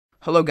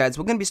Hello guys,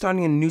 we're going to be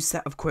starting a new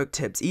set of quick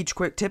tips. Each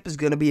quick tip is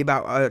going to be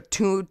about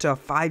 2 to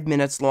 5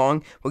 minutes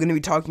long. We're going to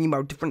be talking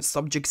about different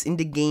subjects in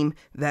the game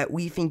that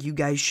we think you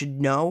guys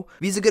should know.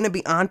 These are going to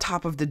be on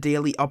top of the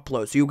daily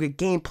upload. So you'll get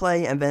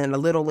gameplay, and then a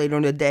little later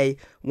in the day,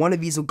 one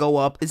of these will go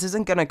up. This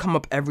isn't going to come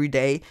up every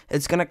day.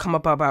 It's going to come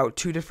up about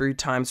 2 to 3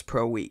 times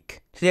per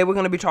week. Today we're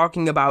going to be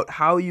talking about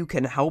how you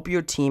can help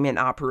your team in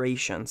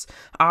operations.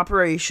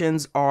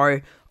 Operations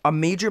are a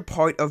major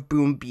part of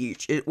Boom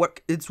Beach.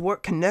 It's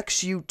what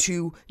connects you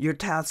to your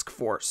task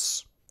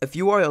force. If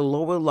you are a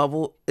lower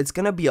level, it's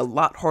going to be a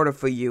lot harder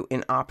for you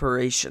in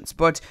operations.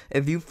 But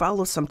if you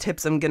follow some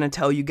tips I'm going to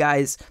tell you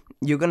guys,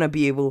 you're going to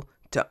be able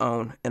to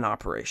own an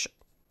operation.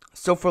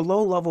 So for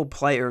low level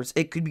players,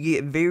 it could be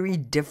very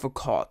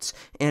difficult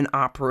in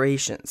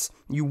operations.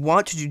 You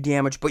want to do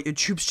damage, but your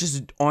troops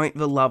just aren't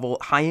the level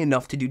high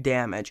enough to do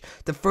damage.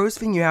 The first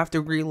thing you have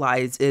to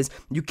realize is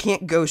you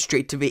can't go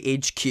straight to the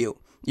HQ.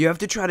 You have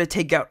to try to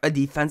take out a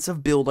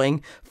defensive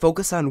building,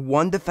 focus on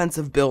one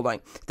defensive building.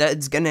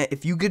 That's gonna,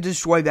 if you could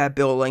destroy that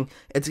building,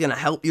 it's gonna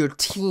help your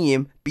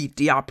team beat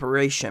the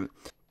operation.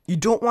 You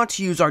don't want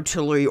to use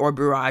artillery or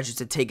barrages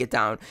to take it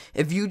down.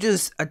 If you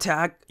just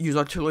use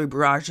artillery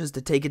barrages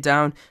to take it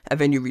down, and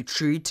then you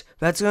retreat,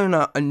 that's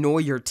gonna annoy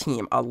your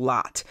team a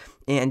lot,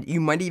 and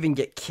you might even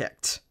get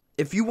kicked.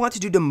 If you want to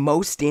do the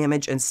most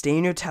damage and stay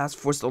in your task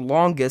force the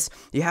longest,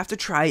 you have to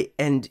try,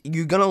 and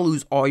you're gonna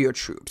lose all your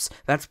troops.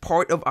 That's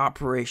part of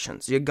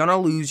operations. You're gonna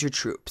lose your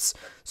troops.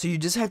 So you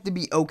just have to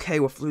be okay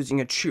with losing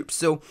your troops.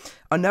 So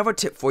another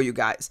tip for you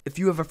guys, if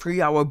you have a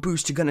 3-hour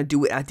boost, you're gonna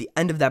do it at the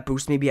end of that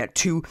boost, maybe at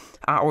 2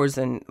 hours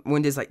and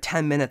when there's like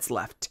 10 minutes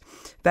left.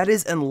 That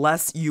is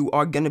unless you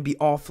are gonna be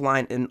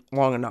offline and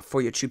long enough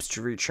for your troops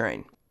to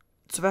retrain.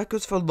 So that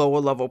goes for lower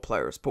level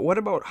players, but what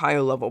about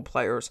higher level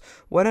players?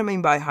 What I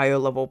mean by higher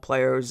level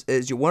players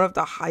is you're one of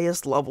the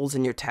highest levels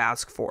in your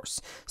task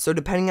force. So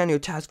depending on your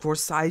task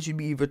force size, you'd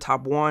be either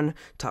top 1,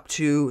 top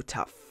 2,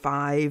 top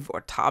 5, or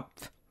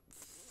top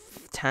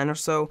 10 or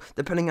so,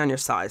 depending on your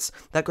size.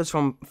 That goes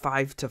from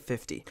 5 to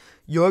 50.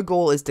 Your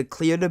goal is to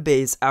clear the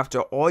base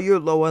after all your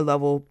lower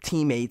level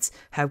teammates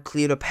have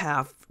cleared a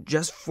path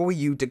just for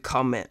you to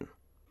come in.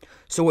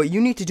 So what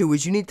you need to do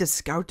is you need to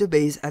scout the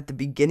base at the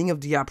beginning of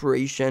the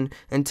operation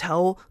and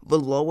tell the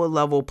lower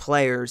level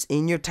players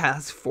in your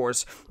task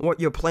force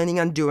what you're planning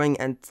on doing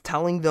and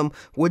telling them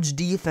which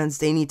defense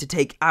they need to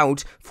take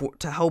out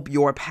to help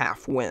your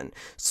path win.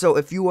 So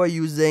if you are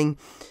using,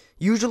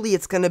 usually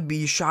it's going to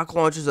be shock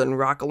launchers and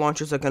rocket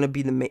launchers are going to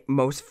be the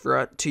most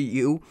threat to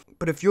you.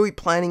 But if you're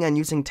planning on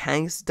using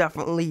tanks,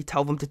 definitely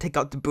tell them to take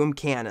out the boom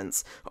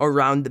cannons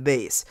around the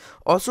base.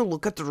 Also,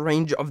 look at the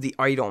range of the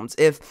items.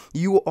 If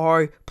you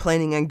are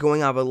planning on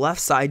going on the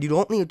left side, you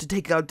don't need to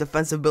take out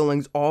defensive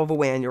buildings all the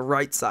way on your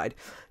right side.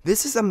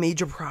 This is a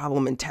major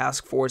problem in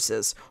task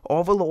forces.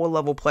 All the lower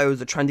level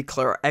players are trying to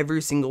clear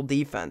every single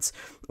defense,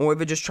 or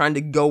they're just trying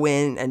to go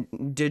in and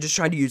they're just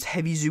trying to use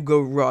heavy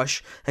Zugo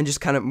rush and just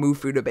kind of move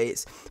through the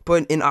base.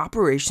 But in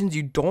operations,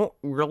 you don't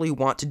really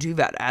want to do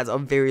that as a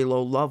very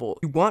low level.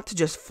 You want to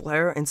just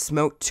flare and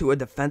smoke to a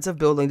defensive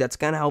building that's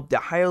going to help the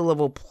higher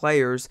level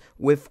players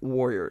with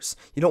warriors.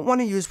 You don't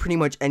want to use pretty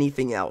much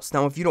anything else.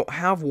 Now, if you don't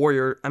have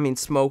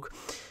smoke,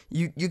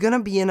 you're going to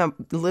be in a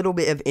little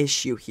bit of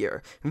issue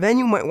here. Then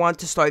you might want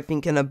to start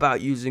thinking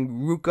about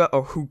using Ruka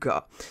or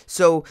Hookah.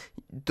 So,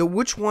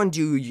 which one do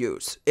you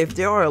use? If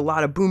there are a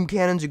lot of boom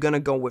cannons, you're going to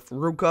go with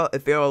Ruka.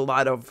 If there are a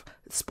lot of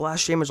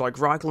splash damage like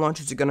rocket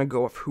launchers, you're going to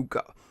go with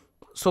Hookah.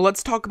 So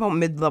let's talk about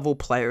mid-level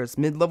players.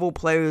 Mid-level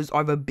players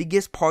are the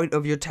biggest part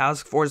of your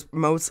task force,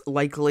 most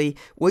likely.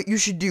 What you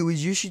should do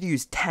is you should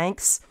use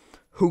tanks,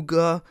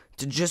 Hookah,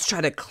 to just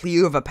try to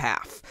clear the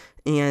path.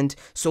 And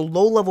so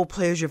low-level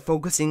players, you're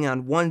focusing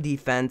on one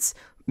defense.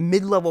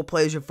 Mid-level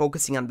players, you're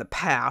focusing on the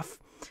path.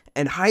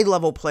 And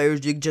high-level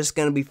players, you're just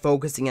going to be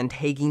focusing on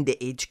taking the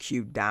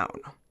HQ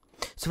down.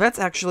 So that's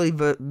actually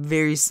the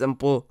very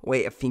simple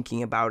way of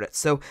thinking about it.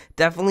 So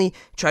definitely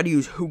try to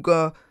use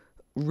Hookah,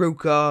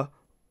 Ruka,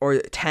 or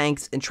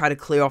tanks and try to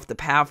clear off the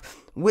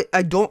path. What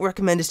I don't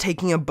recommend is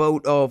taking a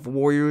boat of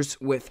warriors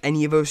with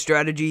any of those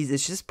strategies.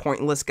 It's just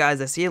pointless,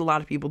 guys. I see a lot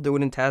of people do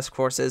it in task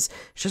forces.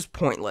 It's just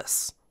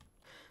pointless.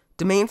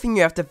 The main thing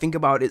you have to think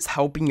about is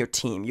helping your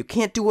team. You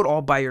can't do it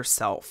all by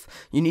yourself.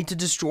 You need to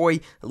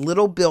destroy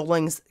little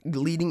buildings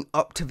leading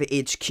up to the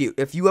HQ.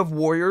 If you have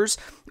warriors,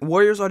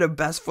 warriors are the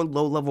best for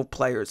low-level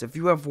players. If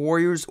you have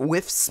warriors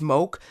with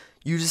smoke,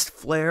 you just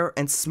flare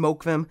and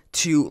smoke them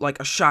to like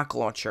a shock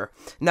launcher.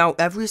 Now,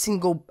 every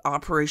single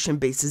operation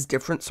base is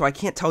different, so I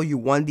can't tell you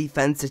one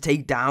defense to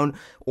take down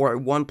or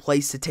one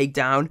place to take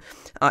down.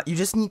 You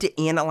just need to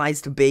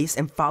analyze the base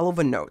and follow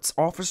the notes.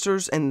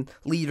 Officers and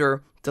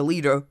the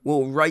leader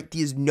will write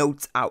these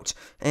notes out,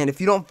 and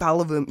if you don't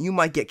follow them, you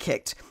might get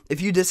kicked.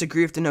 If you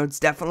disagree with the notes,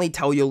 definitely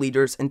tell your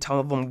leaders and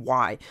tell them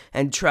why,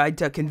 and try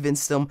to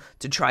convince them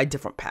to try a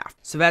different path.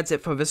 So that's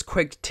it for this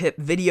quick tip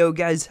video,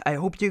 guys. I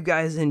hope you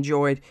guys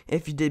enjoyed.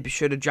 If you did, be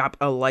sure to drop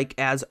a like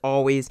as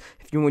always.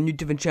 If you're new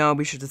to the channel,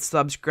 be sure to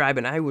subscribe,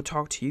 and I will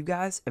talk to you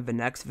guys in the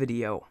next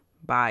video.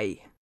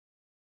 Bye.